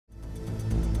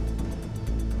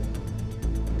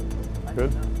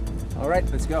Good. All right,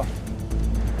 let's go.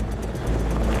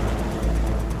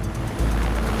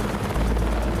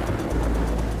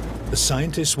 The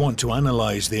scientists want to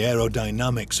analyze the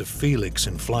aerodynamics of Felix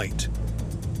in flight.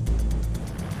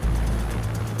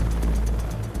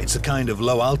 It's the kind of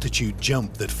low-altitude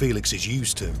jump that Felix is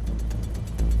used to.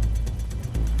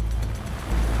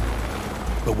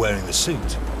 But wearing the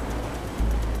suit,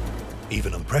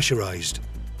 even unpressurized,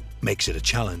 makes it a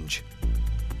challenge.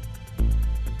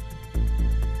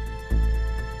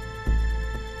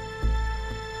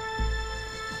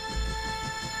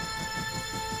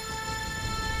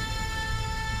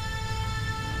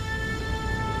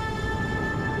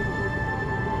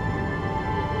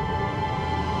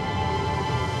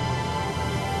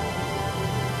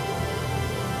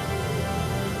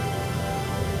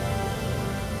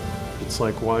 It's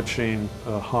like watching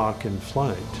a hawk in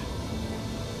flight.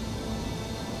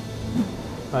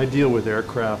 I deal with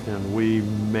aircraft and we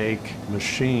make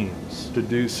machines to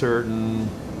do certain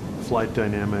flight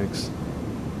dynamics.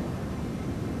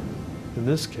 In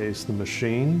this case, the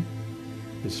machine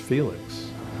is Felix.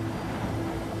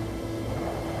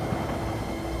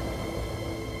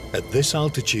 At this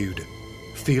altitude,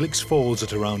 Felix falls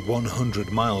at around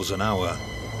 100 miles an hour.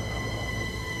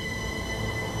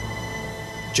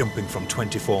 Jumping from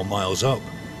 24 miles up,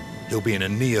 he'll be in a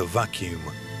near vacuum.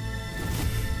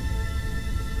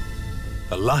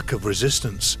 A lack of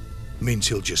resistance means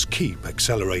he'll just keep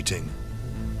accelerating.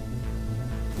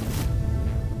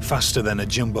 Faster than a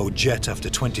jumbo jet after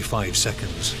 25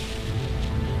 seconds.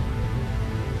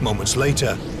 Moments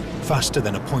later, faster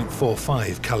than a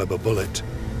 .45 caliber bullet.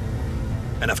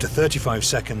 And after 35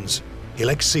 seconds, he'll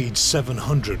exceed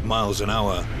 700 miles an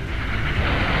hour.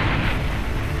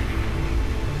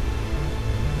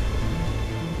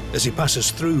 As he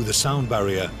passes through the sound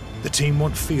barrier, the team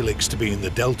want Felix to be in the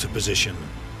delta position,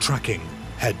 tracking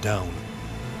head down.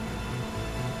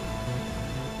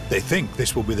 They think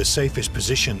this will be the safest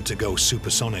position to go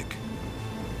supersonic.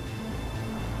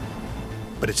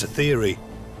 But it's a theory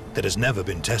that has never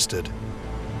been tested.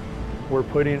 We're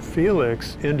putting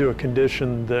Felix into a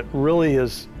condition that really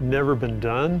has never been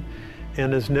done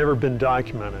and has never been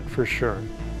documented for sure.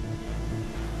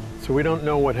 So we don't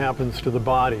know what happens to the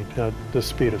body at the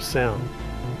speed of sound.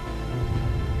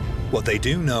 What they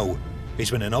do know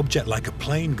is when an object like a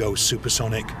plane goes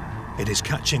supersonic, it is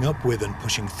catching up with and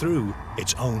pushing through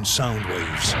its own sound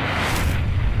waves.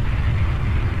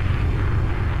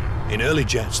 In early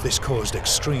jets, this caused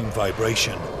extreme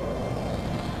vibration.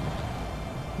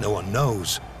 No one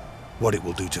knows what it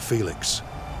will do to Felix.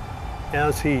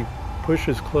 As he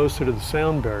pushes closer to the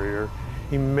sound barrier,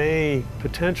 he may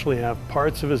potentially have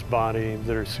parts of his body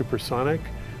that are supersonic,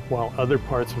 while other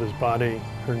parts of his body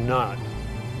are not.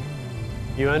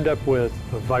 You end up with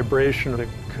a vibration that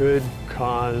could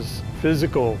cause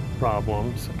physical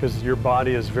problems because your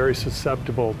body is very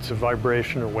susceptible to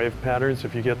vibration or wave patterns.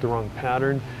 If you get the wrong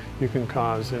pattern, you can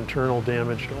cause internal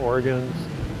damage to organs.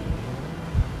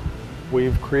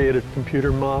 We've created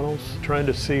computer models trying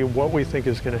to see what we think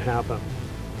is going to happen.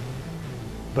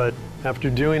 But after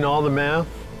doing all the math,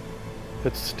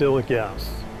 it's still a guess.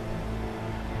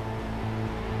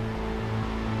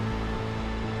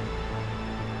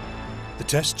 The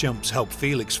test jumps help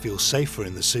Felix feel safer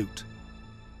in the suit.